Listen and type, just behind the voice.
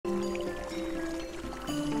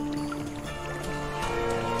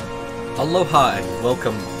Aloha and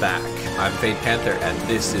welcome back. I'm Panther and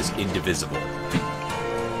this is Indivisible.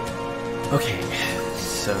 Okay,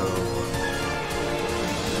 so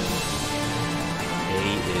A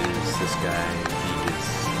is this guy, B is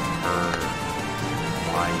her,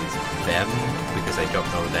 Y is them, because I don't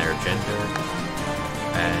know their gender,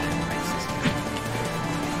 and X is me.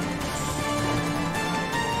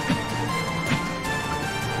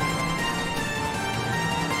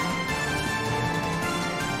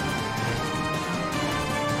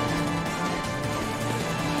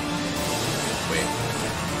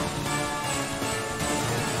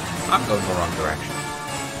 I'm going the wrong direction.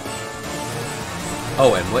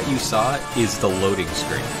 Oh, and what you saw is the loading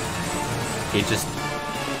screen. It just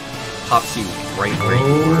pops you right where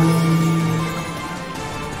you were.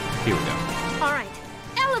 Here we go. Alright,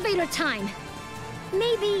 elevator time!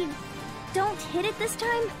 Maybe don't hit it this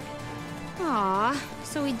time? Aw,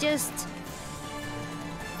 so we just...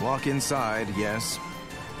 Walk inside, yes.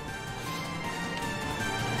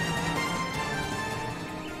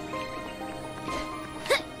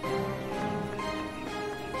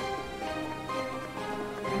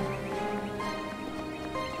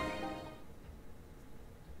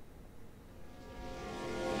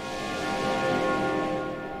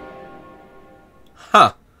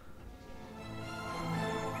 Huh.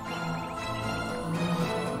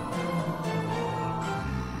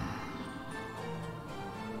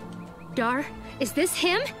 Dar, is this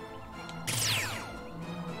him?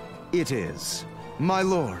 It is. My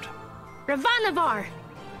lord. Ravanavar!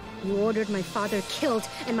 You ordered my father killed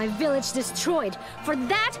and my village destroyed. For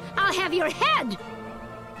that, I'll have your head!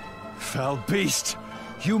 Foul beast!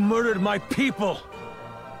 You murdered my people!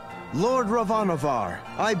 Lord Ravanavar,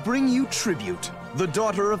 I bring you tribute, the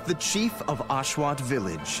daughter of the chief of Ashwat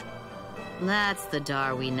village. That's the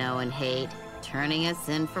Dar we know and hate, turning us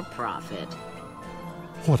in for profit.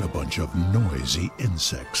 What a bunch of noisy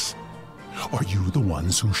insects. Are you the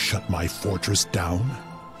ones who shut my fortress down?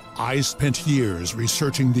 I spent years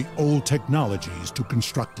researching the old technologies to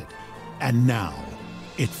construct it, and now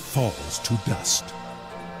it falls to dust.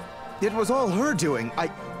 It was all her doing.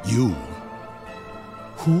 You?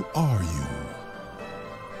 Who are you?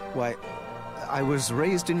 Why, I was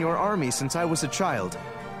raised in your army since I was a child.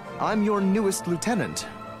 I'm your newest lieutenant.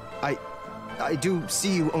 I do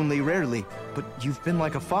see you only rarely, but you've been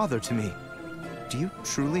like a father to me. Do you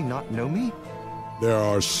truly not know me? There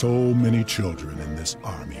are so many children in this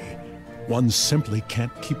army. One simply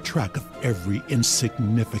can't keep track of every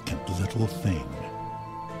insignificant little thing.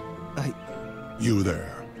 You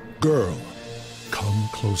there, girl, come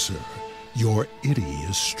closer. Your itty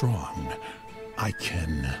is strong. I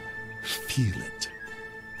can feel it.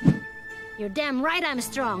 You're damn right I'm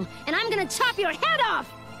strong, and I'm gonna chop your head off!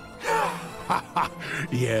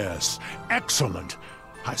 Yes, excellent.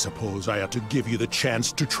 I suppose I ought to give you the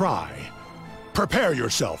chance to try. Prepare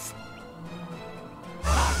yourself.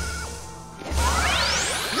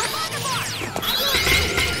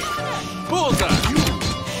 Bullseye!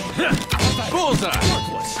 Bullseye!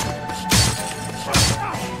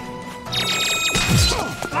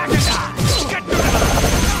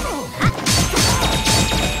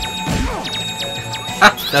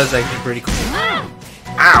 That was actually pretty cool.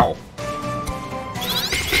 Ow!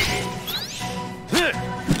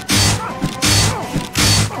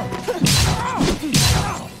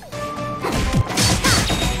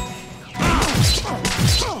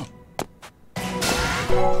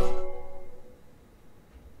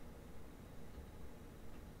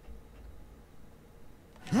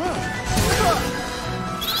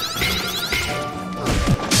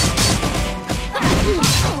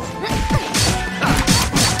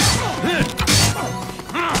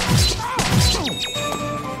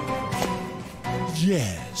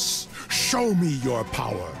 Yes, show me your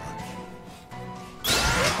power.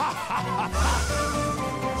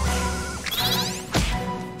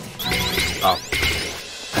 Oh.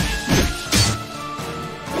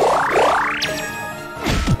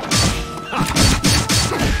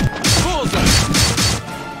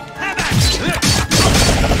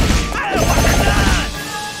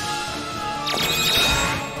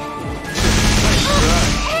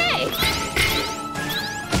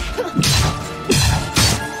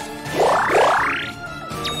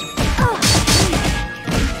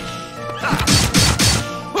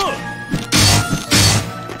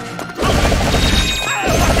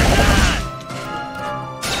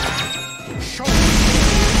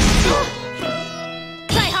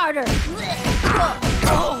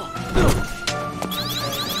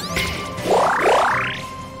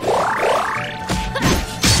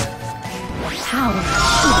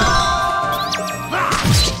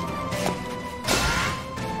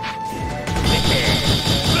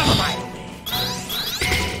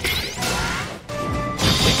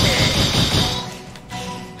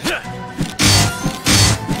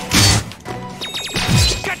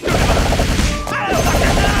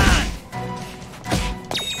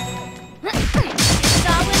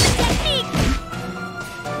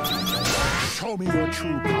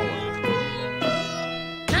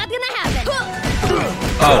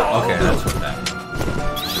 Oh, okay, that's what that.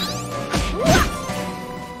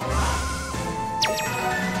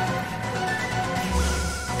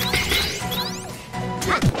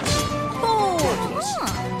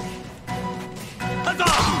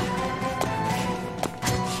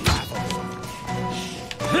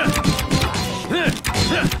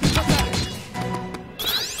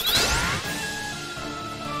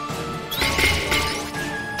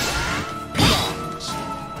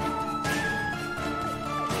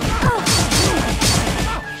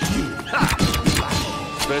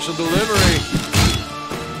 Special delivery.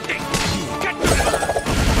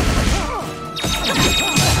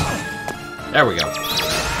 There we go.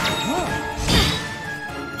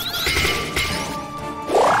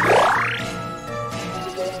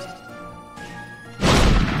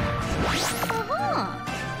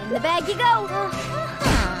 In the bag you go.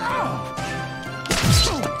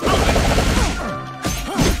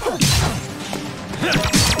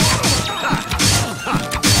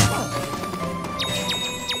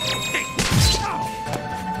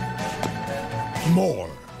 More.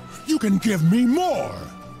 You can give me more.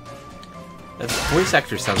 That voice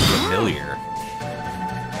actor sounds familiar.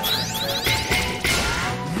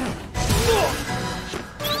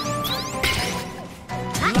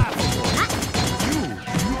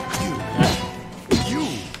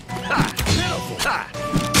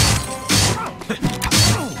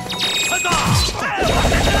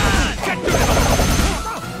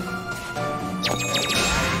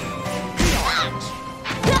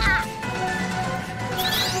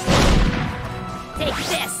 Take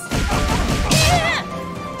this.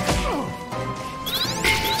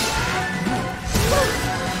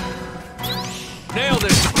 Nailed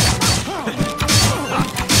it.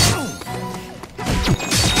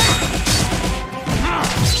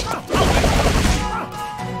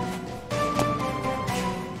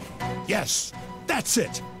 Yes, that's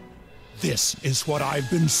it. This is what I've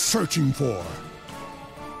been searching for.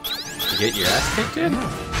 You get your ass kicked in?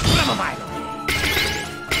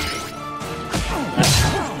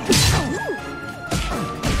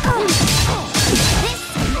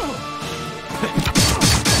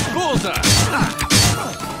 Bullseye.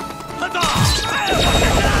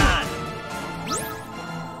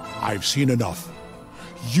 I've seen enough.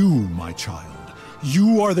 You, my child,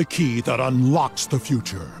 you are the key that unlocks the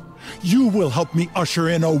future. You will help me usher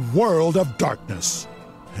in a world of darkness.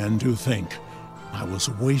 And to think, I was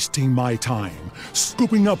wasting my time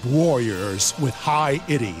scooping up warriors with high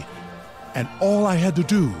itty, and all I had to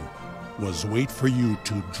do was wait for you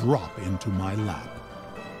to drop into my lap.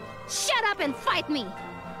 Shut up and fight me.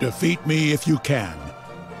 Defeat me if you can.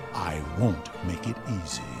 I won't make it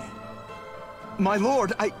easy. My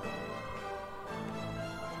lord,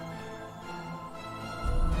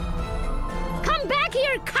 Come back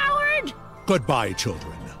here, coward! Goodbye,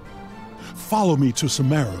 children. Follow me to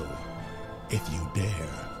Sumeru, if you dare.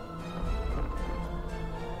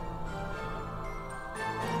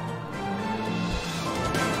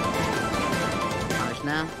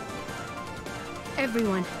 Arjuna?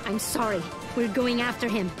 Everyone, I'm sorry. We're going after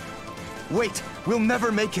him. wait, we'll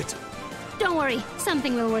never make it. Don't worry,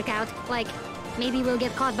 something will work out. Like, maybe we'll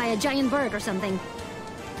get caught by a giant bird or something.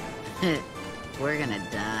 We're gonna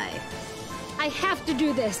die. I have to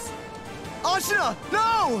do this. Ashina,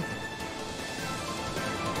 no!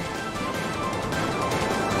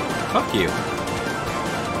 Fuck you.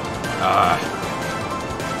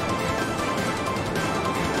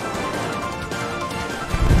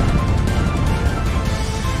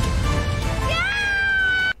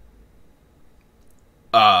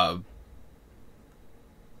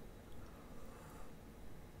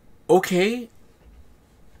 Okay.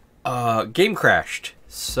 Game crashed.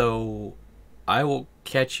 So I will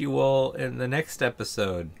catch you all in the next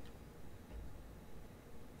episode.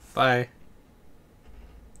 Bye.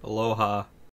 Aloha.